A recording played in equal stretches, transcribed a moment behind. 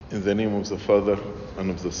In the name of the Father, and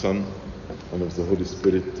of the Son, and of the Holy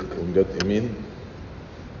Spirit, one God, Amen.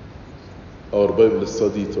 Our Bible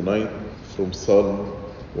study tonight from Psalm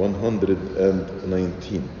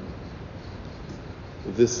 119.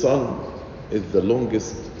 This psalm is the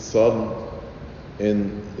longest psalm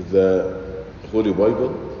in the Holy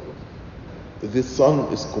Bible. This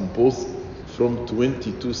psalm is composed from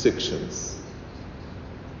 22 sections.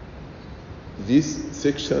 These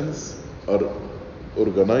sections are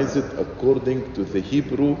organized according to the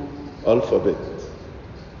Hebrew alphabet.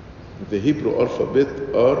 The Hebrew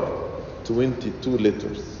alphabet are 22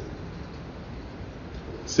 letters.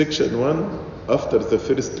 Section 1 after the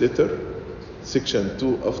first letter, section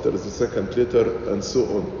 2 after the second letter, and so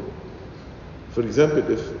on. For example,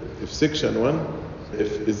 if section 1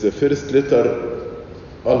 is the first letter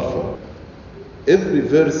alpha, every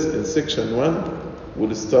verse in section 1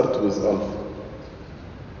 will start with alpha.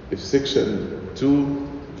 If section 2,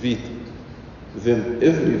 Vita, then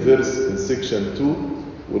every verse in section 2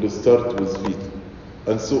 will start with Vita,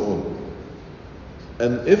 and so on.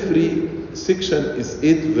 And every section is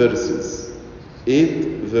 8 verses.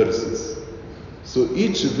 8 verses. So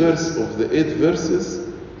each verse of the 8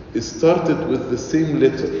 verses is started with the same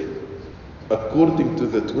letter, according to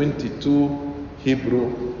the 22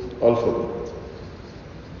 Hebrew alphabet.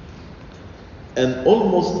 And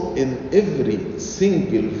almost in every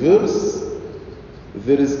single verse,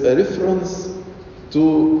 there is a reference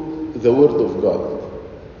to the Word of God.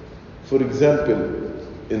 For example,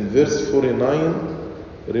 in verse 49,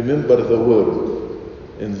 remember the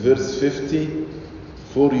Word. In verse 50,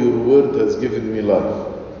 for your Word has given me life.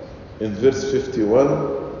 In verse 51,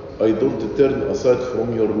 I don't turn aside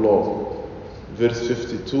from your law. Verse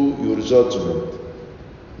 52, your judgment.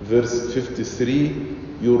 Verse 53,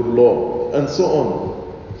 your law, and so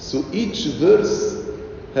on. So each verse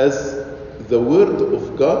has the Word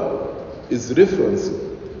of God is referenced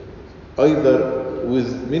either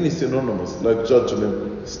with many synonyms like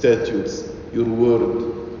judgment, statutes, your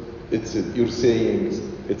word, etc., your sayings,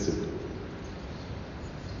 etc.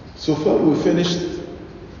 So far we finished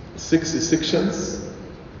 60 sections,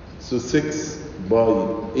 so 6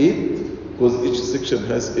 by 8, because each section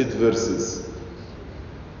has 8 verses.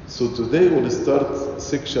 So today we'll start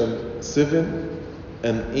section 7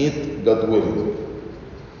 and 8, God willing.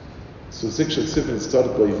 So section 7 starts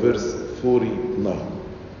by verse 49,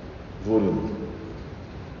 volume.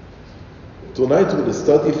 Tonight we'll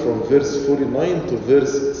study from verse 49 to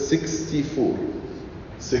verse 64,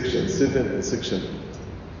 section 7 and section 8.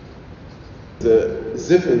 The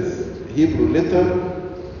 7th Hebrew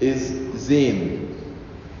letter is ZAYIN,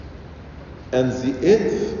 and the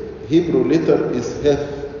 8th Hebrew letter is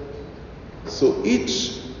HETH. So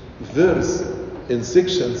each verse in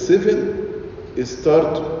section 7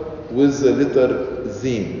 starts with the letter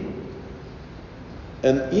ZAYIN.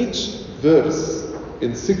 And each verse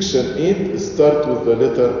in section 8 starts with the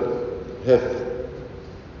letter HETH.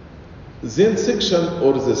 ZAYIN section,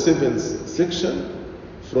 or the 7th section,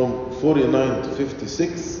 from 49 to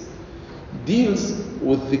 56, deals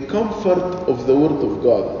with the comfort of the Word of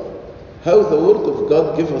God. How the Word of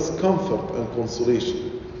God gives us comfort and consolation.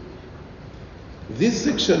 This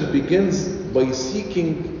section begins by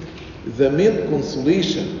seeking the main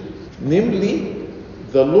consolation, namely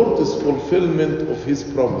the Lord's fulfillment of His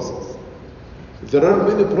promises. There are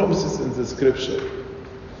many promises in the scripture,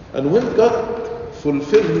 and when God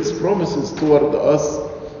fulfills His promises toward us,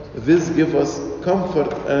 this gives us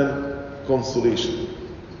comfort and consolation.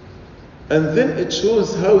 And then it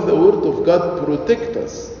shows how the Word of God protects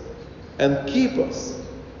us and keeps us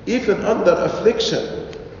even under affliction,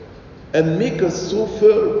 and make us so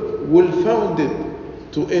firm, well-founded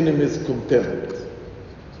to enemies' contempt.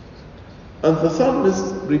 And the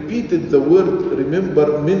psalmist repeated the word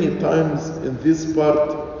remember many times in this part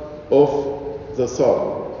of the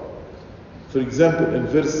psalm. For example, in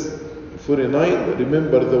verse 49,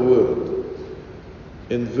 remember the word.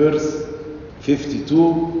 In verse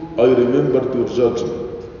 52, I remembered your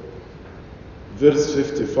judgment. Verse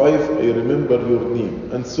 55, I remember your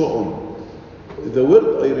name, and so on. The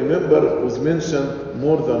word I remember was mentioned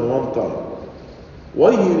more than one time.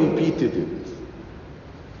 Why he repeated it?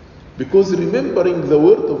 Because remembering the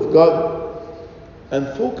Word of God and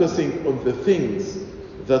focusing on the things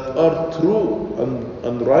that are true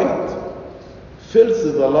and right fills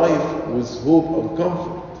the life with hope and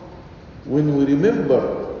comfort. When we remember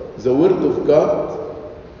the Word of God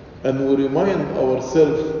and we remind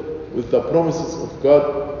ourselves with the promises of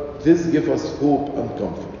God, this gives us hope and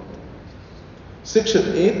comfort.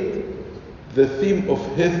 Section 8, the theme of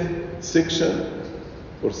HETH section,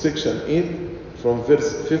 or section 8, from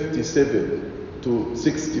verse 57 to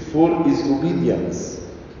 64 is obedience.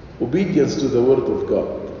 Obedience to the Word of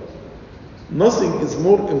God. Nothing is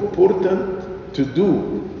more important to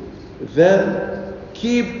do than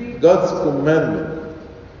keep God's commandment.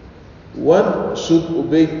 One should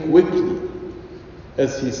obey quickly.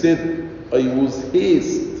 As he said, I was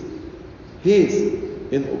haste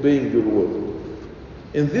in obeying your word.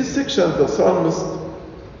 In this section, the psalmist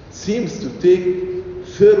seems to take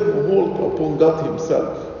firm hold upon God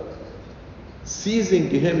himself, seizing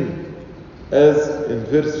him as in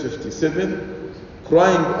verse 57,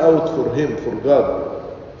 crying out for him, for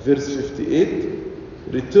God, verse 58,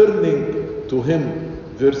 returning to him,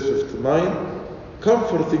 verse 59,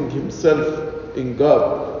 comforting himself in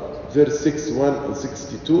God, verse 61 and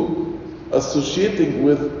 62, associating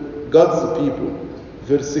with God's people,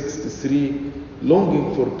 verse 63,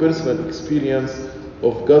 longing for personal experience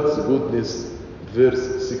of God's goodness,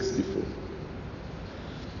 verse 64.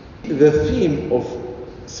 The theme of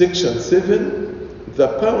section 7, the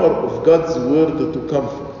power of God's word to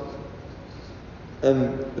comfort.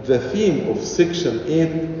 And the theme of section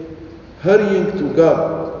 8, hurrying to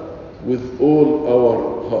God with all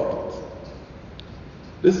our heart.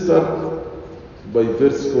 Let's start by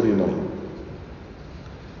verse 49.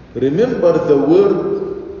 Remember the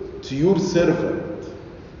word to your servant,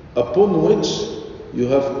 upon which you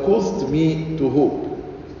have caused me to hope.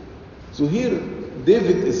 So here,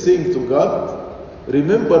 David is saying to God,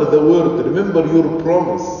 remember the word, remember your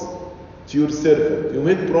promise to your servant. You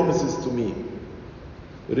made promises to me.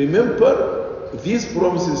 Remember these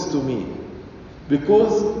promises to me,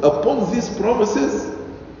 because upon these promises,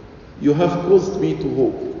 you have caused me to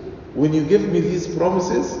hope. When you give me these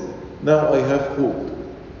promises, now I have hope.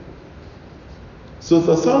 So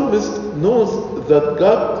the psalmist knows that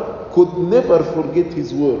God could never forget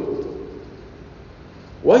his word.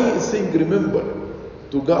 Why he is saying remember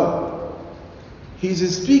to God? He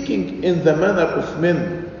is speaking in the manner of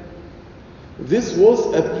men. This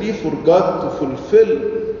was a plea for God to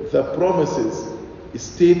fulfill the promises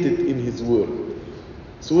stated in his word.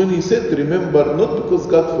 So when he said remember, not because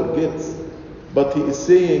God forgets, but he is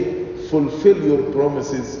saying fulfill your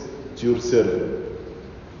promises to your servant.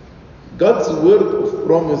 God's word of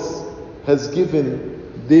promise has given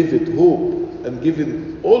David hope and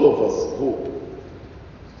given all of us hope.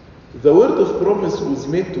 The word of promise was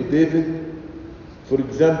made to David, for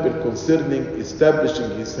example, concerning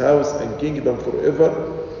establishing his house and kingdom forever,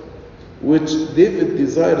 which David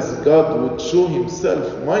desires God would show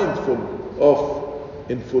himself mindful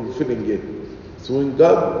of in fulfilling it. So when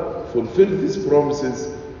God fulfills these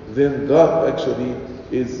promises, then God actually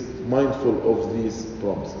is mindful of these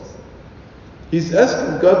promises. He's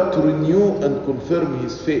asking God to renew and confirm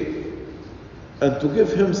his faith and to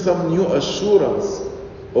give him some new assurance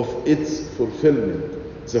of its fulfillment,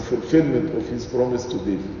 the fulfillment of his promise to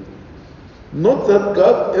David. Not that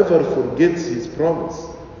God ever forgets his promise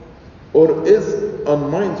or is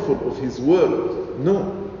unmindful of his word,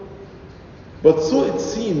 no. But so it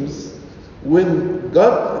seems when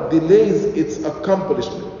God delays its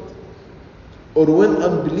accomplishment, or when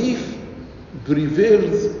unbelief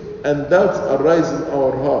prevails and doubts arise in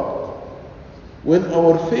our heart, when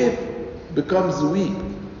our faith becomes weak,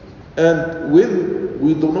 and when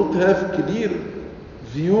we do not have clear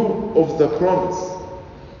view of the promise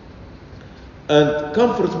and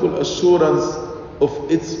comfortable assurance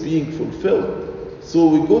of its being fulfilled. So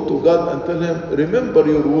we go to God and tell him, remember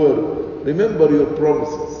your word, remember your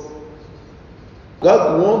promises.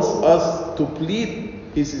 God wants us to plead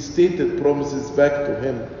his stated promises back to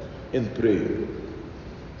him in prayer.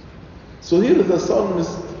 So here the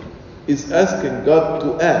psalmist is asking God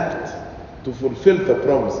to act, to fulfill the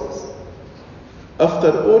promises.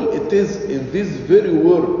 After all, it is in this very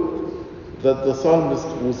word that the psalmist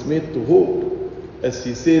was made to hope, as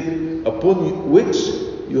he said, upon which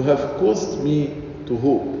you have caused me to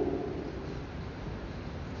hope.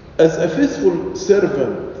 As a faithful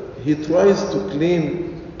servant, he tries to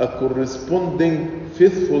claim a corresponding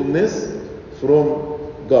faithfulness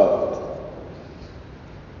from God.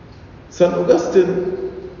 St.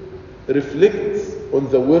 Augustine reflects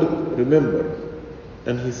on the word remember,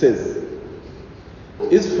 and he says,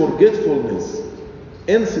 is forgetfulness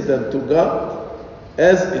incident to God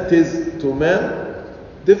as it is to man?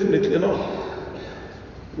 Definitely not.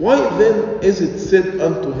 Why then is it said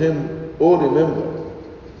unto him, O remember?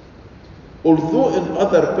 Although in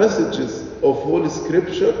other passages of Holy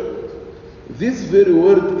Scripture, this very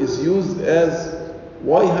word is used as,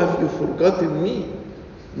 why have you forgotten me?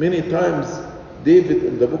 Many times David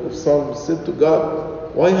in the book of Psalms said to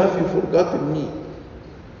God, why have you forgotten me?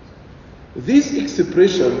 These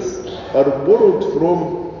expressions are borrowed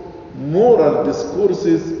from moral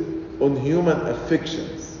discourses on human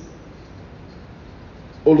affections.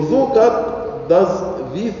 Although God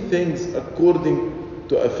does these things according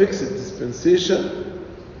to a fixed dispensation,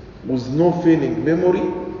 with no failing memory,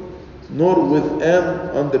 nor with an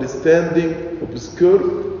understanding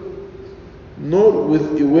obscured, nor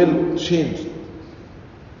with a will changed.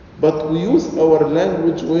 But we use our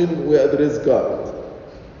language when we address God.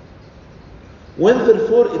 When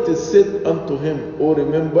therefore it is said unto him, O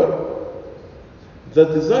remember, the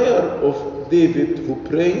desire of David who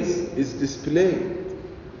prays is displayed,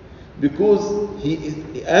 because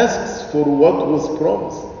he asks for what was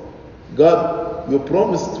promised. God, you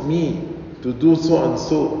promised me to do so and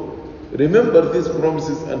so. Remember these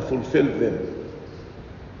promises and fulfill them.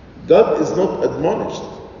 God is not admonished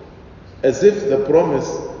as if the promise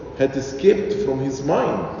had escaped from his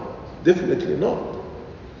mind. Definitely not.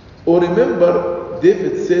 Or remember,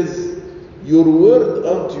 David says, your word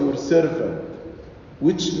unto your servant,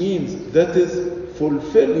 which means, that is,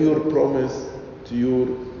 fulfill your promise to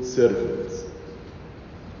your servants.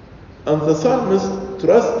 And the psalmist's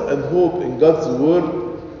trust and hope in God's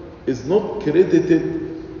word is not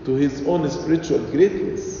credited to his own spiritual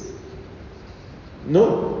greatness.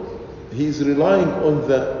 No, he is relying on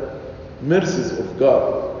the mercies of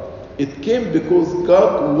God. It came because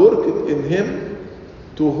God worked in him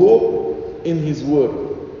to hope in his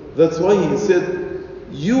word. That's why he said,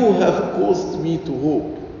 you have caused me to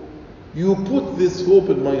hope. You put this hope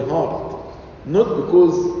in my heart, not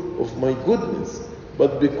because of my goodness,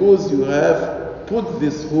 but because you have put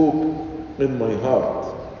this hope in my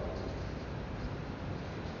heart.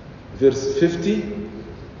 Verse 50,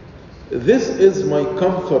 this is my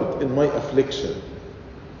comfort in my affliction,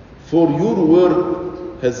 for your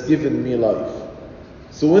word has given me life.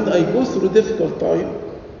 So when I go through difficult time,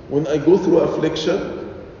 when I go through affliction,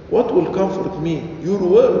 what will comfort me? Your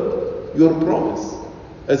word, your promise.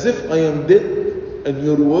 As if I am dead and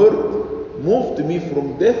your word moved me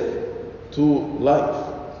from death to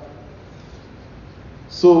life.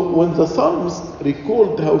 So when the psalmist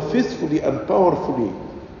recalled how faithfully and powerfully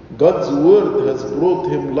God's word has brought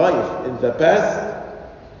him life in the past,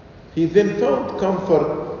 he then found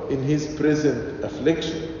comfort in his present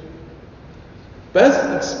affliction.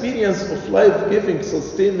 Past experience of life-giving,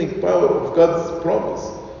 sustaining power of God's promise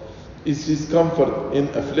is his comfort in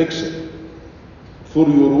affliction. For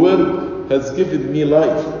your word has given me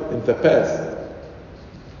life in the past.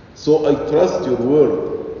 So I trust your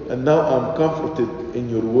word, and now I'm comforted in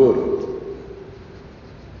your word.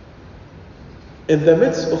 In the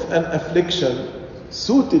midst of an affliction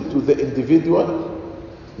suited to the individual,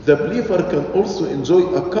 the believer can also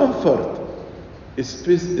enjoy a comfort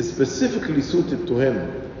specifically suited to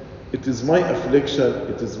him. It is my affliction,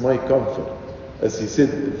 it is my comfort. As he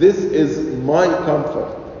said, this is my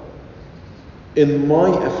comfort in my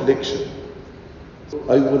affliction.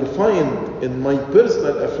 I will find in my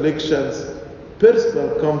personal afflictions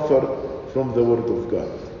personal comfort from the Word of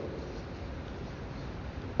God.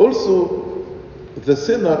 Also, the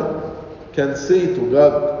sinner can say to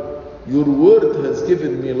God, your word has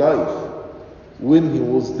given me life, when he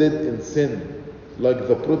was dead in sin, like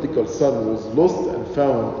the prodigal son was lost and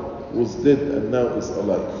found, was dead and now is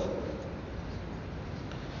alive.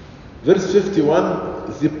 Verse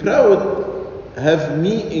 51, the proud have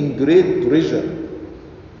me in great derision,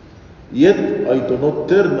 yet I do not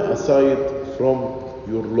turn aside from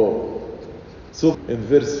your law. So in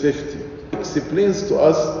verse 50, he explains to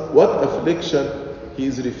us what affliction he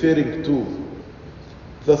is referring to.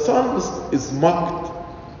 The psalmist is mocked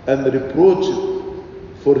and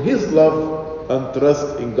reproached for his love and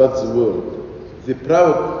trust in God's word. The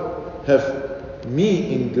proud have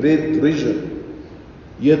me in great derision,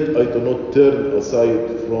 yet I do not turn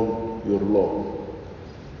aside from your law.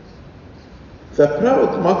 The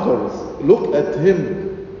proud mockers look at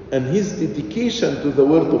him and his dedication to the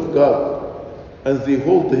word of God, and they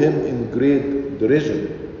hold him in great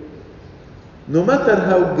derision. No matter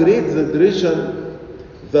how great the derision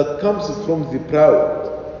that comes from the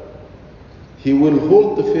proud, he will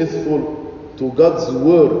hold the faithful to God's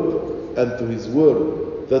word and to his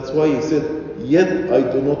word. That's why he said, yet I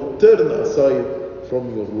do not turn aside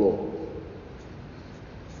from your law.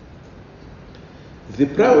 The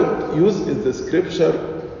proud used in the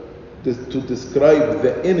scripture to describe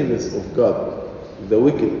the enemies of God, the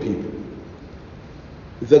wicked people.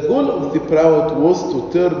 The goal of the proud was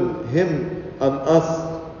to turn him and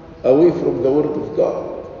us away from the word of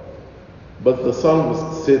God. But the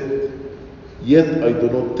psalmist said, yet I do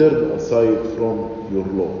not turn aside from your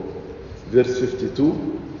law. Verse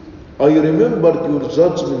 52, I remembered your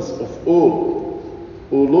judgments of old,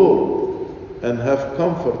 O Lord. and have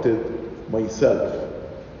comforted myself.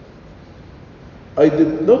 I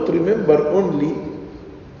did not remember only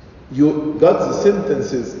God's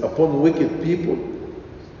sentences upon wicked people,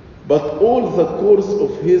 but all the course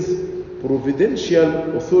of His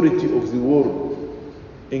providential authority of the world,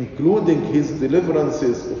 including His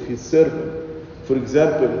deliverances of His servant. For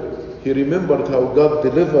example, he remembered how God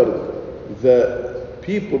delivered the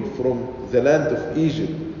people from the land of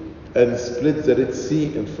Egypt and split the Red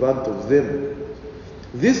Sea in front of them.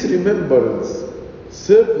 This remembrance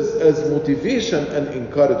serves as motivation and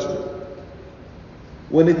encouragement.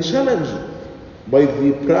 When challenged by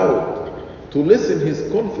the proud to lessen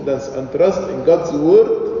his confidence and trust in God's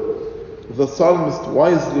word, the psalmist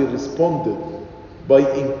wisely responded by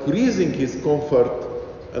increasing his comfort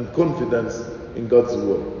and confidence in God's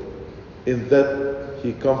word. In that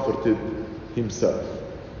he comforted himself.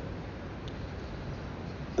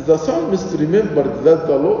 The psalmist remembered that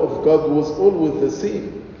the law of God was always the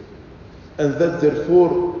same, and that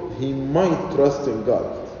therefore he might trust in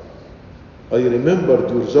God. I remembered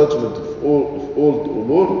your judgment of old, O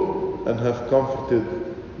Lord, and have comforted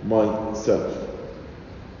myself.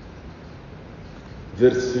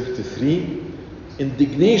 Verse 53,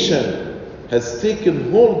 indignation has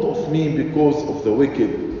taken hold of me because of the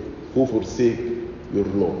wicked who forsake your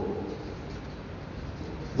law.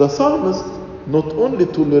 The psalmist not only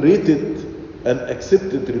tolerated and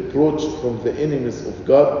accepted reproach from the enemies of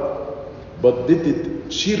God, but did it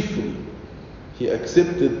cheerfully. He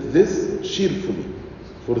accepted this cheerfully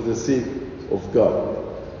for the sake of God.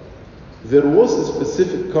 There was a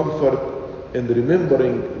specific comfort in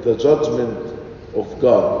remembering the judgment of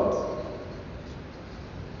God.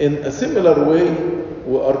 In a similar way,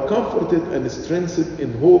 we are comforted and strengthened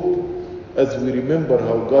in hope as we remember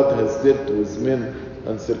how God has dealt with men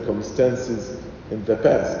and circumstances in the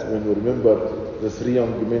past. When we remember the 3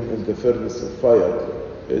 young men in the furnace of fire,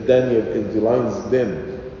 Daniel in the lion's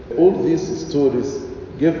den. All these stories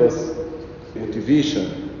give us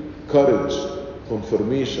motivation, courage,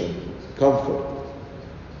 confirmation, comfort.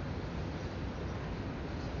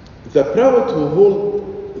 The proud who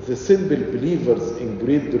hold the simple believers in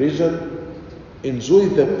great derision enjoy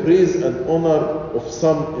the praise and honor of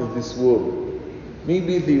some in this world.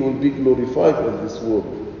 Maybe they will be glorified in this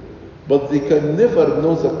world, but they can never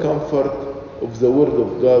know the comfort of the word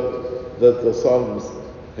of God that the psalmist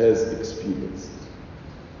has experienced.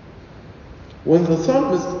 When the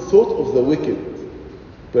psalmist thought of the wicked,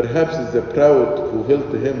 perhaps the proud who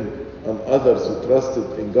held him and others who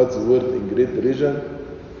trusted in God's word in great derision,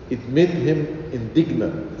 it made him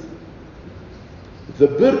indignant. The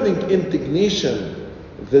burning indignation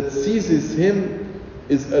that seizes him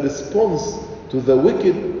is a response to the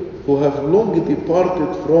wicked who have long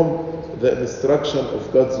departed from the instruction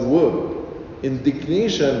of God's word.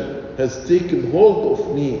 Indignation has taken hold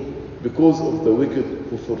of me because of the wicked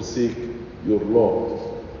who forsake your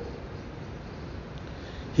law.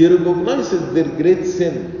 He recognizes their great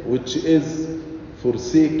sin, which is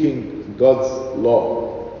forsaking God's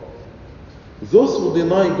law. Those who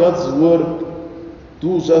deny God's word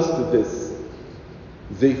do just this.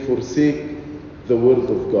 They forsake the word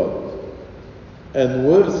of God. And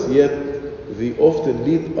worse yet, they often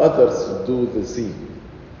lead others to do the same.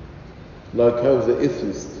 Like how the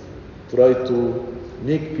atheists try to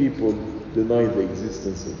make people deny the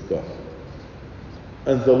existence of God.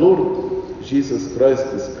 And the Lord Jesus Christ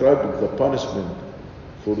described the punishment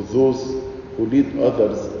for those who lead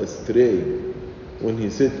others astray when he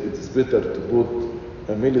said it is better to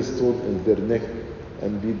put a millstone in their neck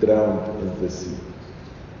and be drowned in the sea.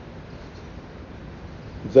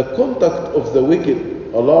 The conduct of the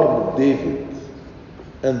wicked alarmed David,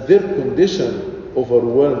 and their condition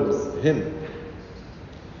overwhelms him.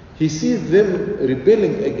 He sees them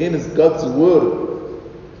rebelling against God's word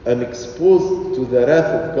and exposed to the wrath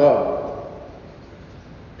of God.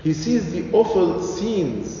 He sees the awful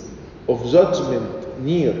scenes of judgment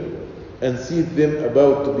near and sees them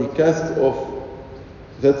about to be cast off.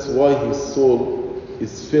 That's why his soul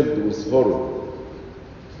is filled with horror.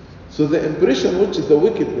 So the impression which the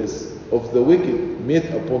wickedness of the wicked made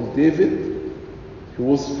upon David, he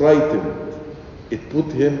was frightened. It put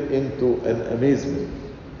him into an amazement.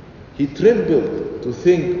 He trembled to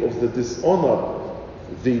think of the dishonor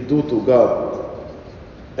they do to God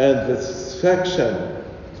and the satisfaction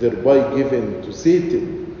thereby given to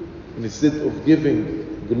Satan. Instead of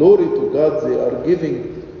giving glory to God, they are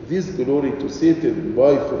giving this glory to Satan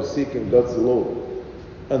by forsaking God's law,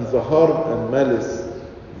 and the harm and malice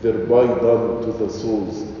thereby done to the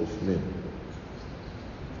souls of men.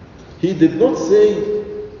 He did not say,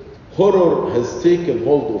 horror has taken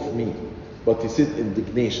hold of me, but he said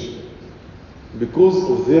indignation. because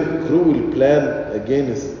of their cruel plan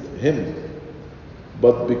against him,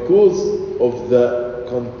 but because of the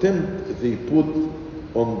contempt they put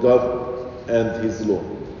on God and his law.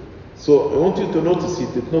 So I want you to notice he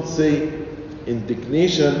did not say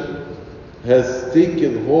indignation has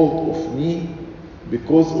taken hold of me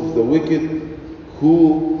because of the wicked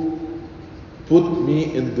who put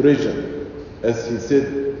me in derision, as he said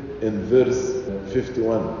in verse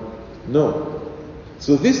 51. No.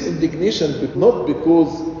 So this indignation, not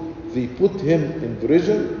because they put him in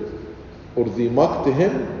derision or they mocked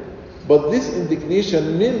him, but this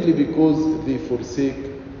indignation mainly because they forsake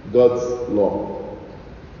God's law.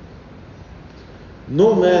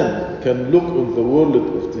 No man can look on the world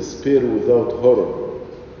of despair without horror.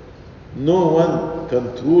 No one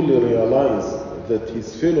can truly realize that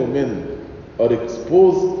his fellow men are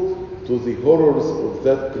exposed to the horrors of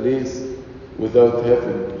that place without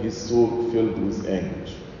having his soul filled with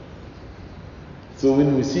anguish. So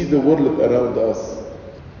when we see the world around us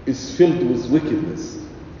is filled with wickedness,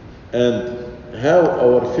 and how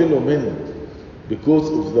our fellow men, because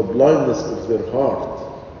of the blindness of their heart,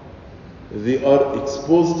 they are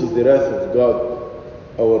exposed to the wrath of God,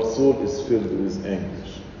 our soul is filled with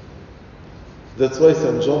anguish. That's why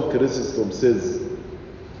St. John Chrysostom says,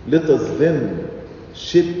 let us then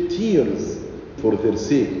shed tears for their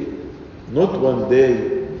sake, not one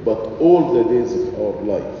day, but all the days of our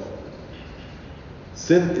life.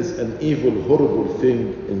 Sin is an evil, horrible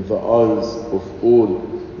thing in the eyes of all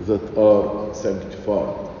that are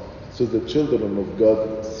sanctified. So the children of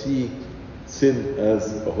God see sin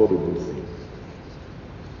as a horrible thing.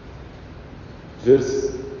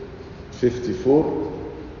 Verse 54,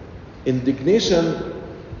 indignation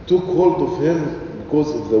took hold of him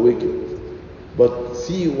because of the wicked. But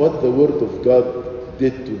see what the word of God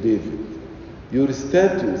did to David. Your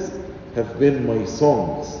statutes have been my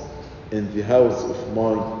songs in the house of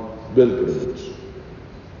my pilgrimage.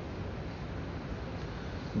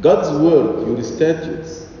 God's word, your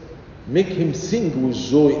statutes, make him sing with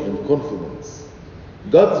joy and confidence.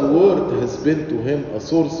 God's word has been to him a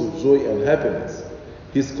source of joy and happiness,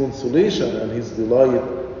 his consolation and his delight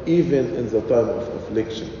even in the time of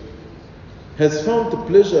affliction. Has found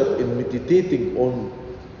pleasure in meditating on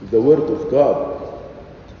the word of God,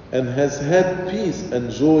 and has had peace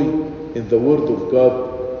and joy in the word of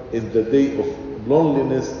God in the day of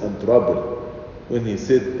loneliness and trouble, when he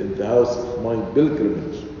said, in the house of my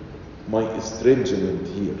pilgrimage, my estrangement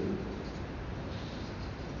here.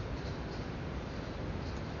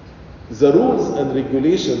 The rules and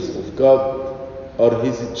regulations of God are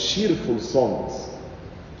his cheerful songs.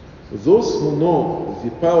 Those who know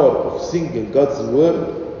the power of singing God's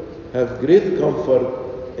word have great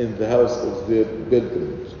comfort in the house of their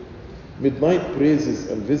pilgrimage. Midnight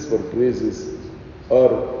praises and vesper praises are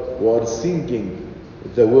who are singing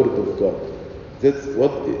the word of God. That's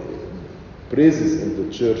what praises in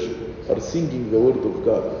the church are, singing the word of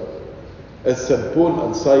God. As St. Paul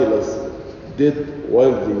and Silas did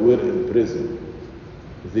while they were in prison.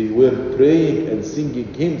 They were praying and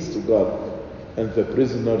singing hymns to God, and the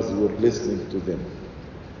prisoners were listening to them.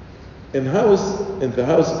 In the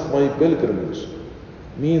house of my pilgrimage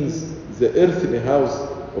means the earthly house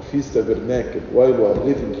of his tabernacle, while we are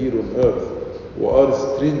living here on earth, we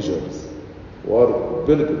are strangers, we are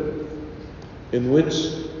pilgrims, in which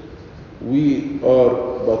we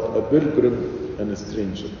are but a pilgrim and a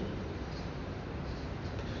stranger.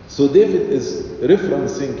 So David is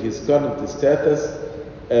referencing his current status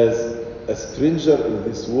as a stranger in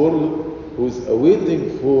this world who is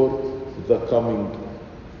awaiting for the coming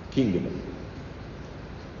kingdom.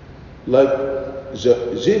 Like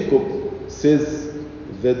Jacob says,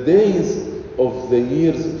 the days of the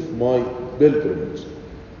years of my pilgrimage.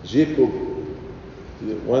 Jacob,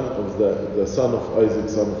 one of the son of Isaac,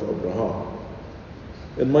 son of Abraham.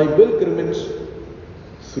 In my pilgrimage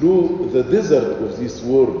through the desert of this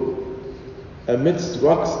world, amidst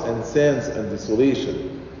rocks and sands and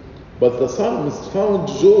desolation. But the psalmist found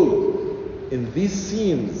joy in these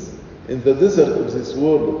scenes in the desert of this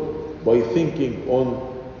world by thinking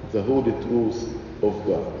on the holy truth of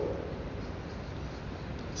God.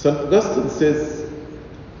 St. Augustine says,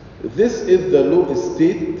 this is the low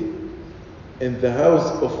estate in the house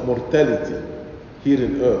of mortality here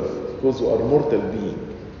in earth, because we are mortal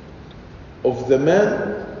beings, of the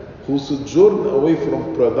man who sojourned away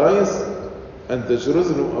from paradise and the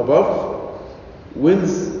Jerusalem above,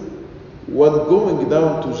 whence one going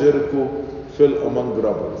down to Jericho fell among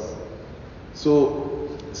robbers.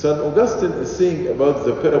 So St. Augustine is saying about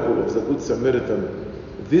the parable of the Good Samaritan,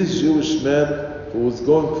 this Jewish man who was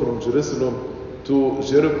going from Jerusalem to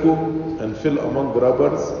Jericho and fell among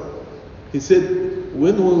robbers, He said,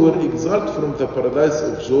 when we were exiled from the paradise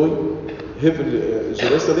of joy, heavenly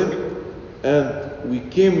Jerusalem, and we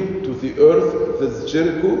came to the earth, that's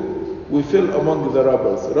Jericho, we fell among the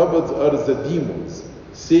rebels. Rebels are the demons,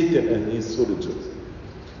 Satan and his soldiers.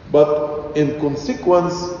 But in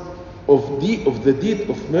consequence of the deed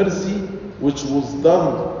of mercy which was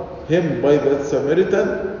done him by that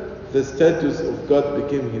Samaritan, the statues of God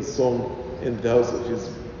became his song in the house of his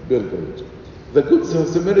pilgrimage. The good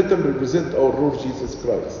Samaritan represents our Lord Jesus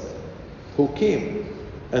Christ, who came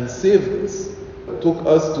and saved us, took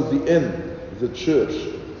us to the end, the church,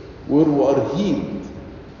 where we are healed,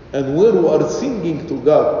 and where we are singing to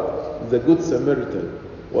God, the good Samaritan,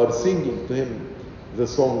 we are singing to him the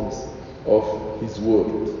songs of his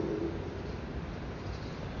word.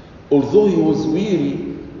 Although he was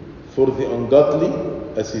weary for the ungodly,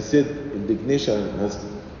 as he said, indignation has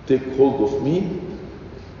taken hold of me.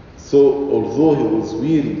 So although he was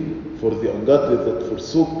weary for the ungodly that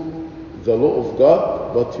forsook the law of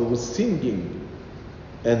God, but he was singing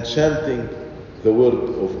and chanting the word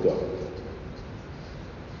of God.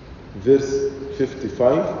 Verse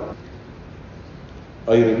 55,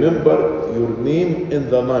 I remember your name in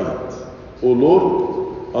the night, O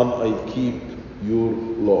Lord, and I keep your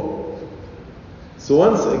law. So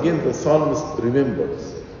once again the psalmist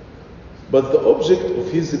remembers, but the object of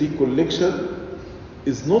his recollection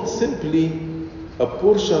is not simply a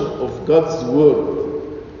portion of God's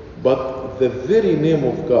word, but the very name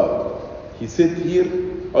of God. He said here,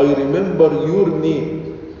 I remember your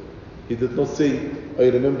name. He did not say, I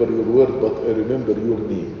remember your word, but I remember your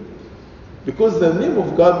name. Because the name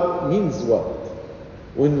of God means what?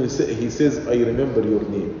 When he says, I remember your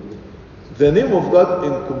name. The name of God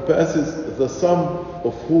encompasses the sum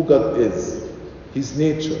of who God is, his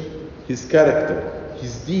nature, his character,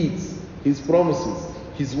 his deeds, his promises,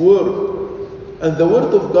 his word. And the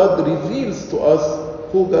word of God reveals to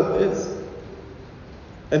us who God is.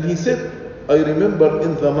 And he said, I remember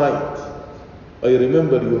in the night. I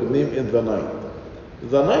remember your name in the night.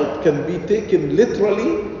 The night can be taken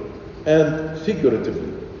literally and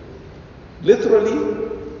figuratively. Literally,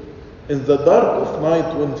 in the dark of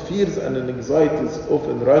night, when fears and anxieties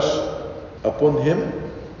often rush upon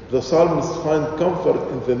him, the psalmist finds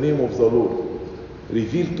comfort in the name of the Lord,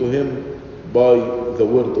 revealed to him by the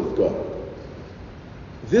word of God.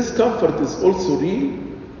 This comfort is also real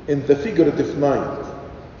in the figurative night.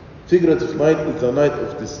 Figurative night is the night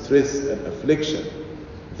of distress and affliction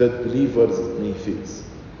that believers may face.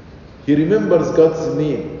 He remembers God's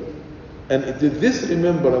name, and it is this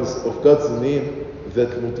remembrance of God's name that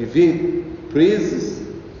motivates praises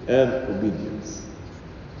and obedience.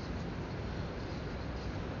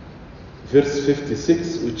 Verse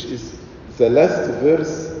 56, which is the last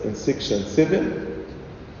verse in section 7.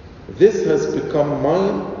 This has become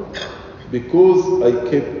mine because I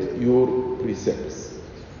kept your precepts.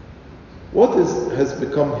 What has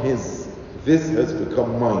become his? This has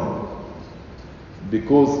become mine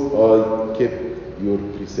because I kept your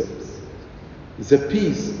precepts. The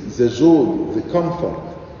peace, the joy, the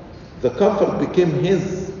comfort became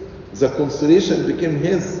his. The consolation became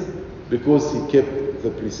his because he kept the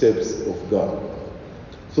precepts of God.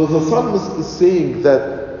 So the psalmist is saying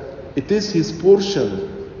that it is his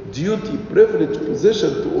portion, duty, privilege,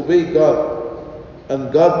 possession to obey God.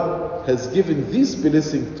 And God has given this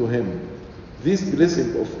blessing to him. This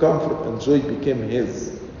blessing of comfort and joy became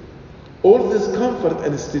his. All this comfort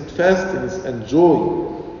and steadfastness and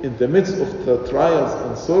joy in the midst of the trials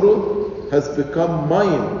and sorrow has become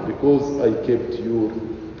mine because I kept your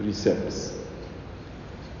precepts.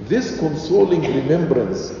 This consoling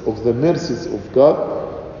remembrance of the mercies of God,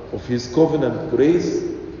 of his covenant grace,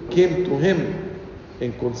 came to him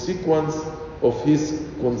in consequence of his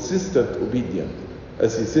consistent obedience.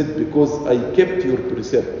 As he said, because I kept your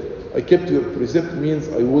precept. I kept your precept means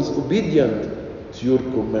I was obedient to your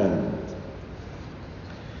commandment.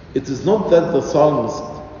 It is not that the psalmist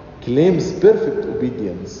claims perfect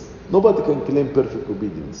obedience. Nobody can claim perfect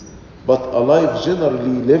obedience. But a life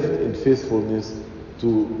generally lived in faithfulness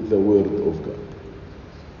to the word of God.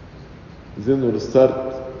 Then we'll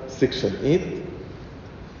start section 8.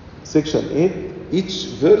 Section 8, each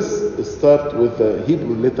verse starts with the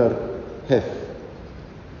Hebrew letter HETH.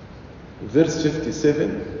 Verse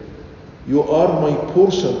 57, you are my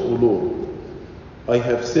portion, O Lord. I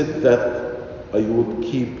have said that I would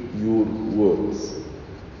keep your words.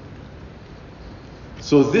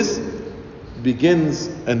 So this begins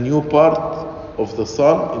a new part of the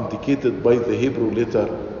psalm indicated by the Hebrew letter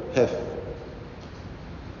HETH.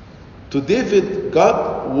 To David,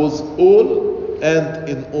 God was all and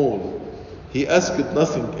in all. He asked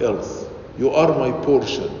nothing else. You are my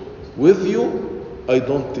portion. with you, I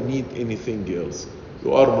don't need anything else.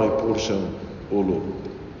 You are my portion, O Lord.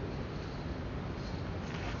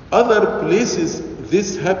 Other places,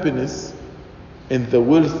 this happiness in the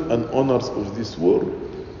wealth and honors of this world,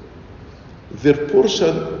 their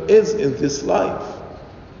portion is in this life.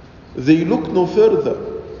 They look no further.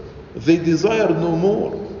 They desire no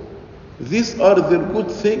more. These are their good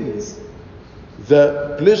things.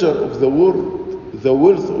 The pleasure of the world, the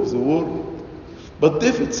wealth of the world. But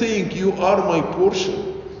David saying, you are my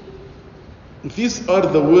portion. These are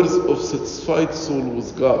the words of satisfied soul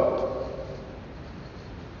with God.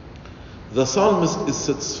 The psalmist is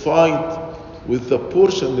satisfied with the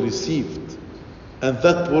portion received, and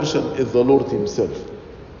that portion is the Lord himself.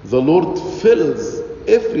 The Lord fills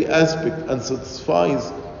every aspect and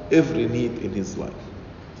satisfies every need in his life.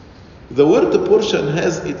 The word portion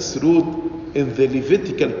has its root in the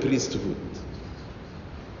Levitical priesthood.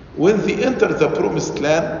 When they entered the promised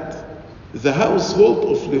land, the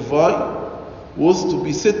household of Levi was to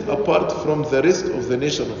be set apart from the rest of the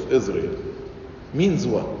nation of Israel. Means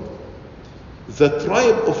what? The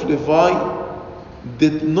tribe of Levi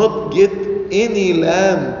did not get any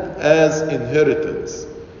land as inheritance.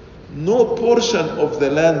 No portion of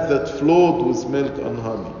the land that flowed with milk and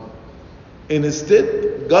honey.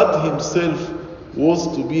 Instead, God himself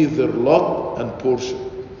was to be their lot and portion.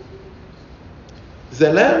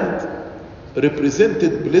 The land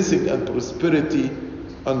represented blessing and prosperity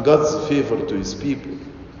and God's favor to his people.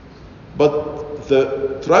 But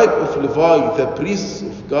the tribe of Levi, the priests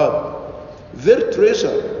of God, their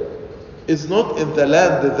treasure is not in the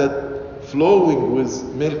land that flowing with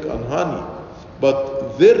milk and honey,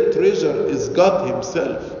 but their treasure is God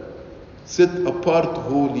himself, set apart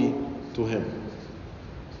wholly to him.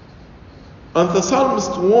 And the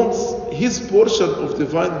psalmist wants his portion of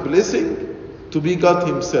divine blessing to be God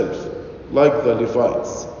himself, like the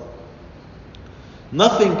Levites.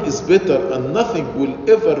 Nothing is better and nothing will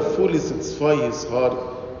ever fully satisfy his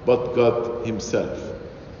heart but God himself.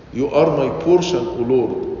 You are my portion, O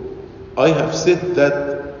Lord. I have said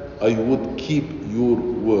that I would keep your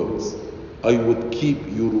words. I would keep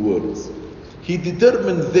your words. He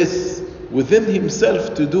determined this within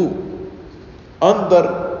himself to do,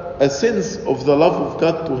 under a sense of the love of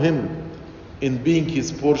God to him in being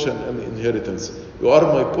his portion and inheritance. You are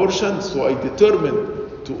my portion, so I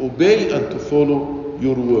determined to obey and to follow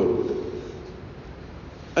your word.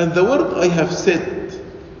 And the word I have said,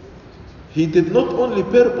 he did not only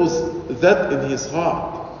purpose that in his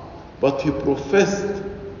heart, but he professed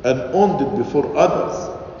and owned it before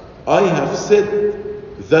others. I have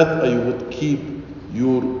said that I would keep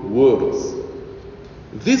your words.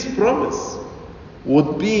 This promise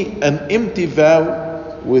would be an empty vow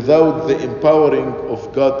without the empowering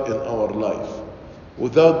of God in our life.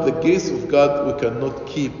 Without the grace of God, we cannot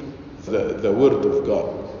keep the word of God.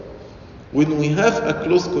 When we have a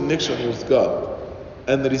close connection with God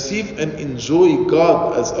and receive and enjoy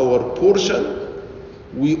God as our portion,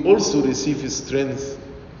 we also receive his strength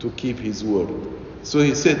to keep his word. So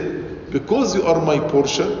he said, because you are my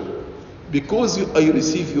portion, because I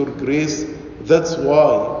receive your grace, that's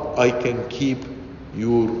why I can keep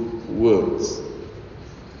your words.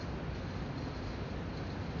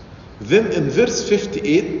 Then in verse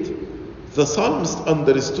 58, the psalmist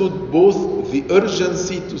understood both the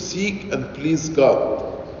urgency to seek and please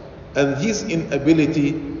God and his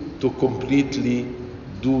inability to completely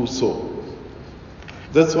do so.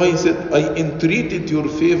 That's why he said, I entreated your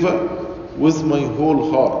favor with my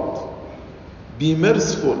whole heart. Be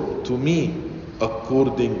merciful to me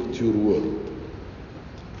according to your word.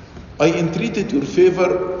 I entreated your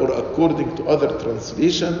favor, or according to other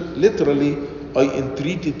translation, literally, I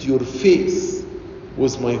entreated your face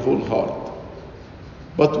with my whole heart.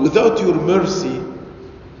 But without your mercy,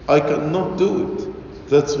 I cannot do it.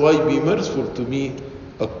 That's why be merciful to me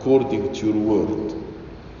according to your word.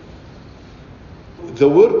 The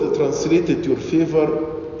word translated your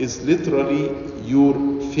favor is literally your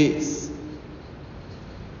face.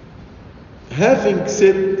 Having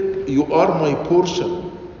said, you are my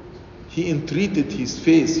portion, he entreated his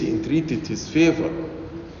face, he entreated his favor,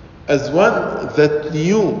 as one that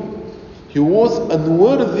knew he was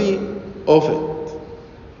unworthy of it,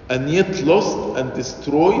 and yet lost and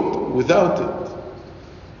destroyed without it,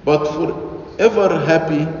 but forever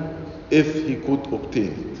happy if he could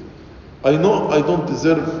obtain it. I know I don't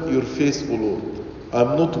deserve your face, O Lord.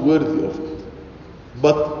 I'm not worthy of it.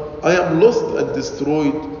 But I am lost and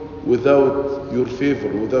destroyed without your favor,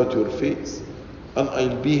 without your face. And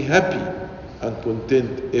I'll be happy and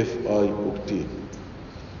content if I obtain it.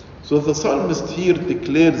 So the psalmist here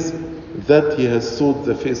declares that he has sought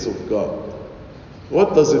the face of God.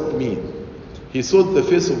 What does it mean? He sought the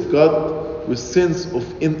face of God with sense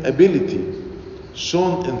of inability,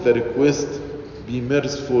 shown in the request, be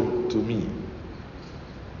merciful to me.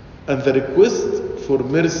 And the request for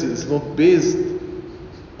mercy is not based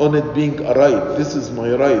on it being a right. This is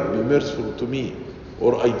my right, be merciful to me,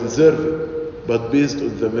 or I deserve it, but based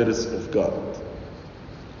on the mercy of God.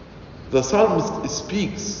 The psalmist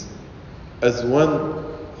speaks as one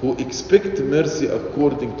who expects mercy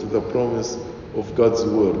according to the promise of God's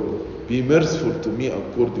word. Be merciful to me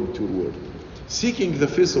according to your word. Seeking the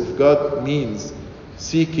face of God means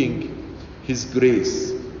seeking His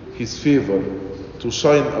grace, His favor, to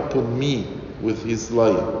shine upon me with His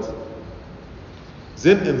light.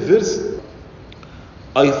 Then in verse,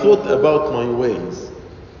 I thought about my ways.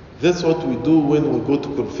 That's what we do when we go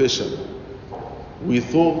to confession. We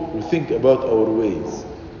think about our ways.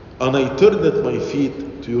 And I turned my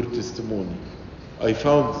feet to your testimony. I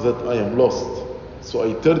found that I am lost, so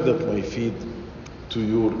I turned my feet to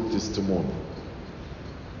your testimony.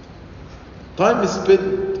 Time is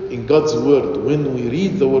spent in God's word. When we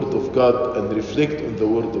read the word of God and reflect on the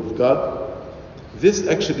word of God, this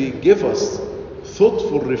actually gives us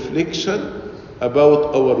thoughtful reflection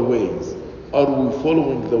about our ways. Are we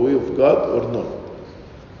following the way of God or not?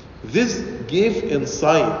 This gave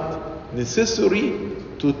insight necessary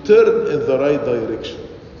to turn in the right direction.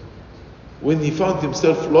 When he found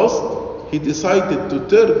himself lost, he decided to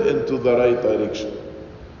turn into the right direction.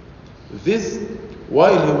 This,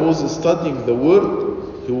 while he was studying the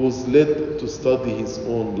word, he was led to study his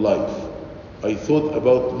own life. I thought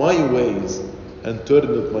about my ways and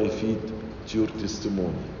turned my feet to your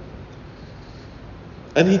testimony.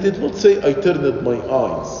 And he did not say, I turned my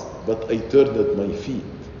eyes, but I turned my feet.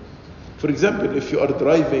 For example, if you are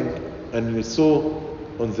driving and you saw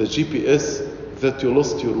on the GPS that you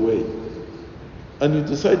lost your way, and you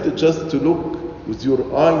decided just to look with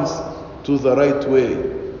your eyes to the right way,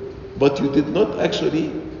 but you did not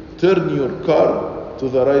actually turn your car to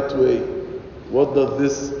the right way, what does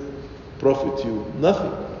this profit you?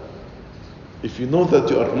 Nothing. If you know that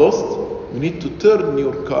you are lost, you need to turn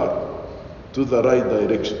your car to the right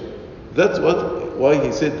direction. That's why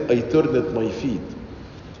he said, I turned my feet.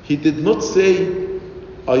 He did not say,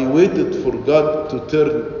 I waited for God to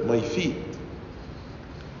turn my feet,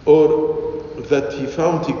 or that he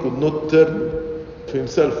found he could not turn to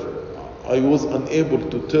himself. I was unable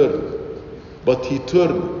to turn, but he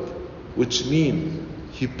turned, which means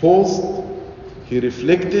he paused, he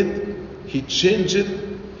reflected, he changed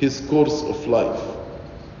his course of life.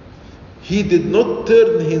 He did not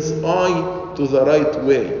turn his eye to the right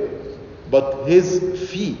way, but his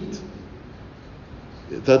feet,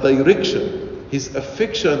 the direction, his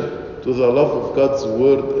affection to the love of God's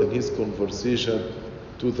word and his conversation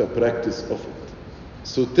to the practice of it.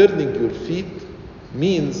 So turning your feet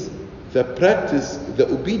means the practice, the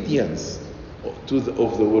obedience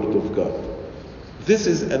of the word of God. This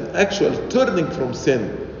is an actual turning from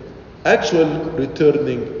sin, actual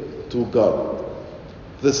returning to God.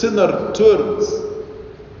 The sinner turns,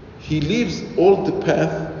 he leaves old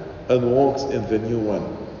path and walks in the new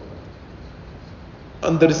one.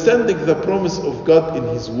 Understanding the promise of God in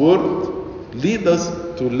His word leads us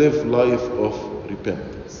to live life of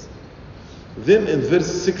repentance. Then in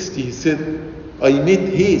verse 60 he said, I made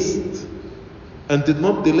haste and did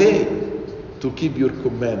not delay to keep your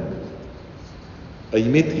commandment. I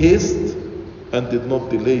made haste and did not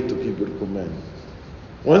delay to keep your commandment.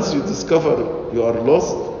 Once you discover you are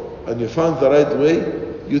lost and you found the right way,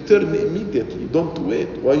 you turn immediately. Don't wait.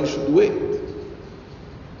 Why you should wait?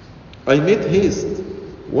 I made haste.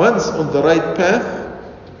 Once on the right path,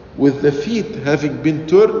 with the feet having been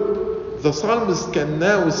turned, the psalmist can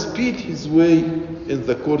now speed his way in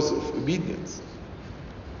the course of obedience.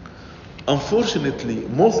 Unfortunately,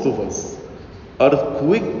 most of us are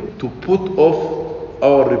quick to put off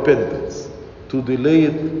our repentance, to delay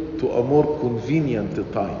it to a more convenient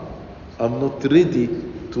time. I'm not ready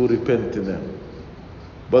to repent now.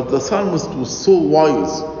 But the psalmist was so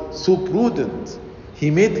wise, so prudent. He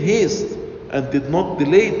made haste and did not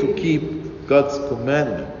delay to keep God's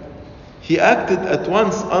commandment. He acted at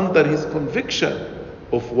once under his conviction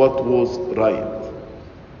of what was right.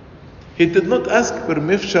 He did not ask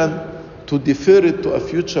permission to defer it to a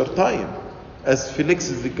future time, as Felix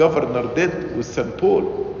the governor did with St.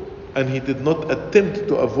 Paul, and he did not attempt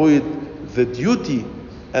to avoid the duty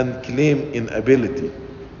and claim inability.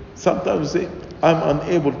 Sometimes say, I'm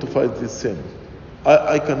unable to fight this sin.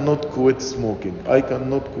 I cannot quit smoking. I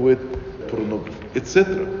cannot quit pornography,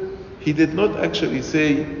 etc. He did not actually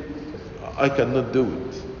say, I cannot do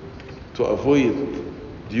it, to avoid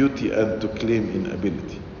duty and to claim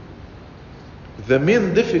inability. The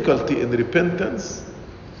main difficulty in repentance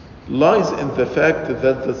lies in the fact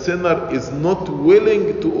that the sinner is not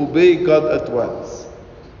willing to obey God at once,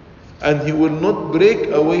 and he will not break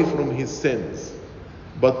away from his sins,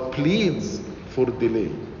 but pleads for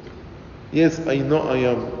delay. Yes, I know I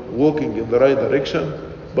am walking in the right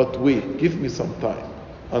direction, but wait, give me some time,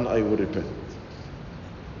 and I will repent.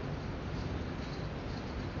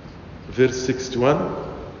 Verse 61,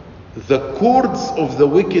 the cords of the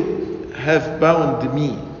wicked have bound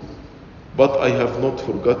me, but I have not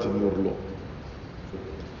forgotten your law.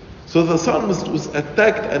 So the psalmist was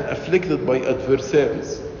attacked and afflicted by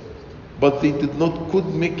adversaries, but they could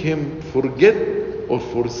make him forget or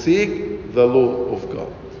forsake the law of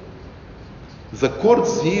God. The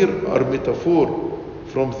cords here are metaphor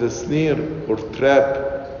from the snare or trap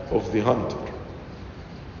of the hunter.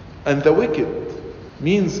 And the wicked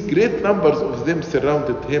means great numbers of them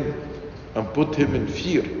surrounded him and put him in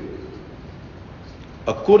fear.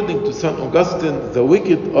 According to St. Augustine, the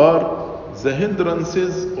wicked are the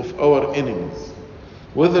hindrances of our enemies,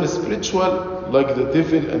 whether spiritual, like the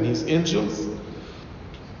devil and his angels,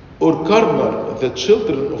 or carnal, the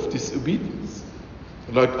children of disobedience,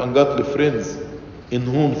 like ungodly friends in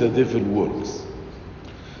whom the devil works.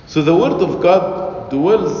 So the word of God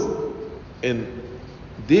dwells in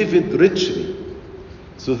David richly,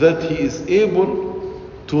 so that he is able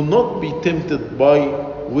to not be tempted by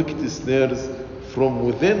wicked snares from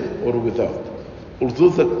within or without. Although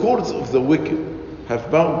the cords of the wicked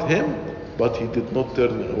have bound him, but he did not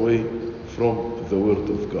turn away from the word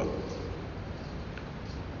of God.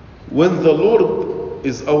 When the Lord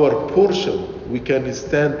is our portion, we can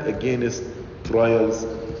stand against trials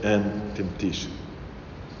and temptation.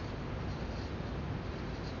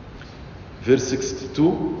 Verse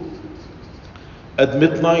 62, at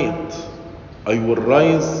midnight I will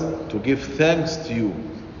rise to give thanks to you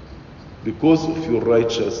because of your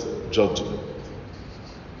righteous judgment.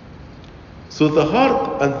 So the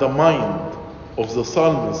heart and the mind of the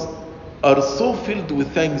psalmist are so filled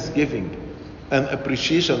with thanksgiving and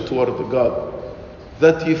appreciation toward God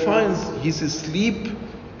that he finds his sleep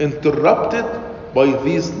interrupted by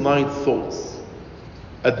these night thoughts.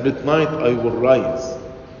 At midnight I will rise,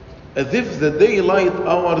 as if the daylight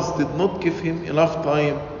hours did not give him enough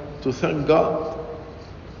time to thank God.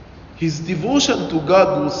 His devotion to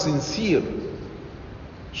God was sincere,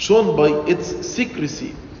 shown by its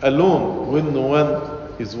secrecy alone when no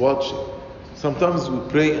one is watching. Sometimes we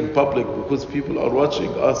pray in public because people are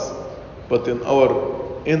watching us, but in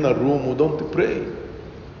our inner room we don't pray.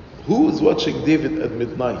 Who is watching David at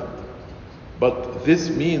midnight? But this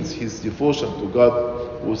means his devotion to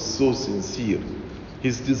God was so sincere.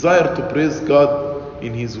 His desire to praise God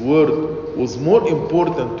in his word was more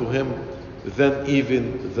important to him than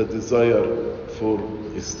even the desire for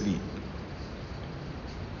sleep.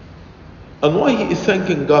 And why he is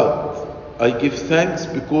thanking God? I give thanks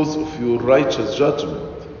because of your righteous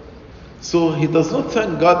judgment. So he does not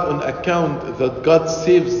thank God on account that God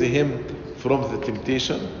saves him from the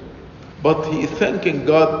temptation, but he is thanking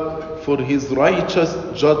God for his righteous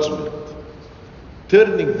judgment,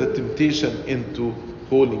 turning the temptation into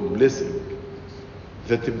holy blessing.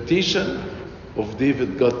 The temptation of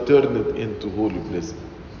David, God turned it into holy blessing.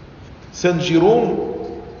 Saint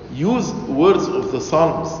Jerome used words of the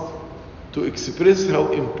psalmist to express how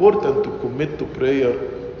important to commit to prayer,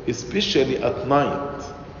 especially at night,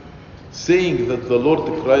 saying that the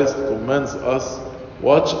Lord Christ commands us,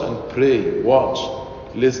 watch and pray, watch,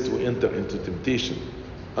 lest we enter into temptation.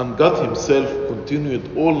 And God himself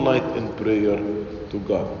continued all night in prayer to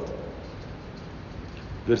God.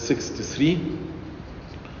 Verse 63,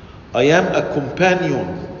 I am a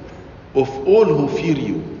companion of all who fear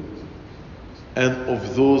you and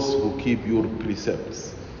of those who keep your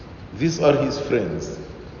precepts. These are his friends.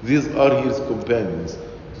 These are his companions.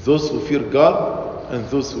 Those who fear God and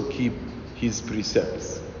those who keep his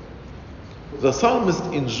precepts. The psalmist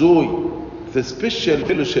enjoys the special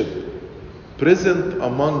fellowship present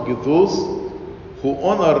among those who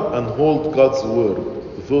honor and hold God's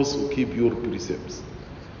word, those who keep your precepts.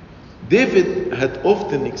 David had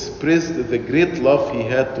often expressed the great love he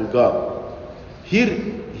had to God. Here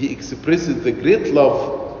he expresses the great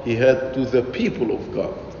love he had to the people of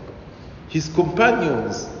God. His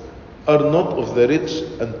companions are not of the rich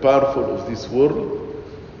and powerful of this world,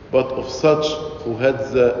 but of such who had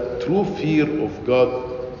the true fear of God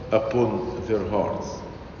upon their hearts.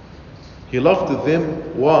 He loved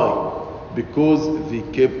them. Why? Because they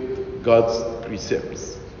kept God's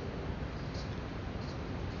precepts.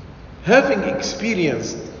 Having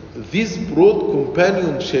experienced this broad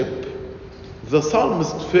companionship, the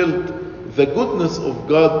psalmist felt the goodness of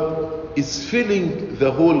God is filling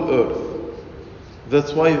the whole earth.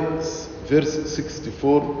 That's why verse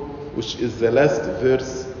 64, which is the last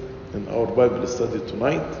verse in our Bible study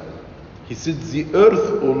tonight, he said, "The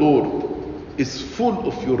earth, O Lord, is full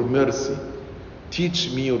of your mercy.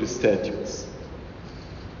 Teach me your statutes."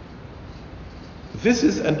 This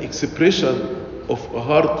is an expression of a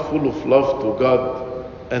heart full of love to God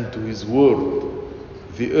and to His Word.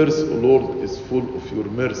 The earth, O Lord, is full of your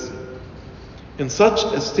mercy. In such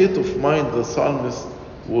a state of mind the psalmist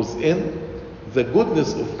was in, the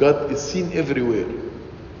goodness of God is seen everywhere.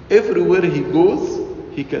 Everywhere he goes,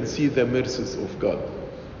 he can see the mercies of God.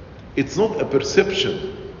 It's not a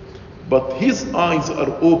perception, but his eyes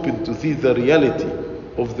are open to see the reality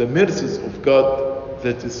of the mercies of God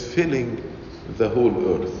that is filling the whole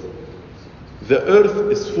earth. The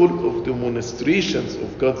earth is full of demonstrations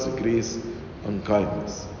of God's grace and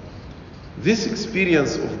kindness. This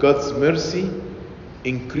experience of God's mercy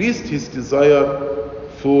increased his desire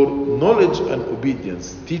for knowledge and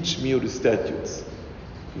obedience. Teach me your statutes.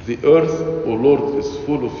 The earth, O Lord, is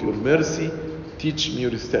full of your mercy. Teach me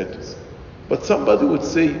your statutes. But somebody would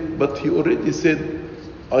say, but he already said,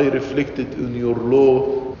 I reflected in your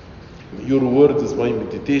law. Your word is my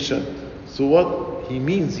meditation. So what he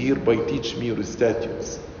means here by teach me your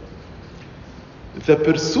statutes? The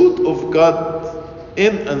pursuit of God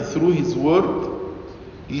in and through His Word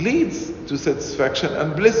leads to satisfaction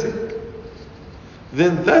and blessing.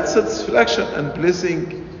 Then that satisfaction and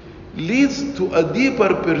blessing leads to a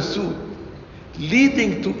deeper pursuit,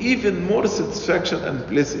 leading to even more satisfaction and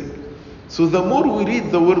blessing. So the more we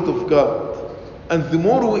read the Word of God and the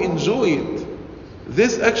more we enjoy it,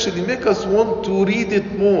 this actually makes us want to read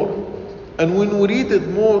it more. And when we read it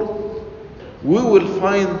more, we will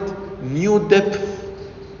find new depth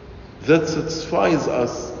that satisfies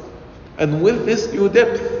us. And with this new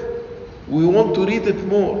depth, we want to read it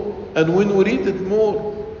more. And when we read it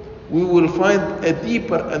more, we will find a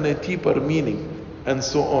deeper and a deeper meaning, and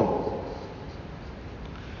so on.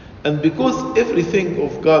 And because everything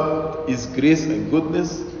of God is grace and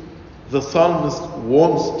goodness, the psalmist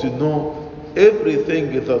wants to know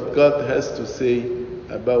everything that God has to say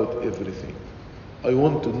about everything. I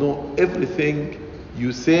want to know everything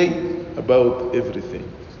you say about everything.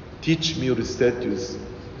 Teach me your statutes.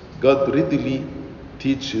 God readily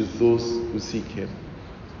teaches those who seek Him.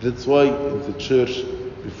 That's why in the church,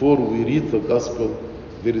 before we read the gospel,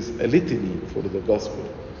 there is a litany for the gospel,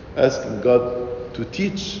 asking God to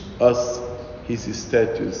teach us His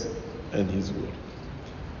statutes and His word.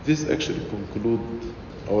 This actually concludes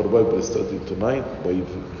our Bible study tonight by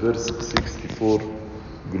verse 64.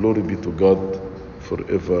 Glory be to God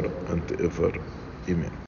forever and ever. Amen.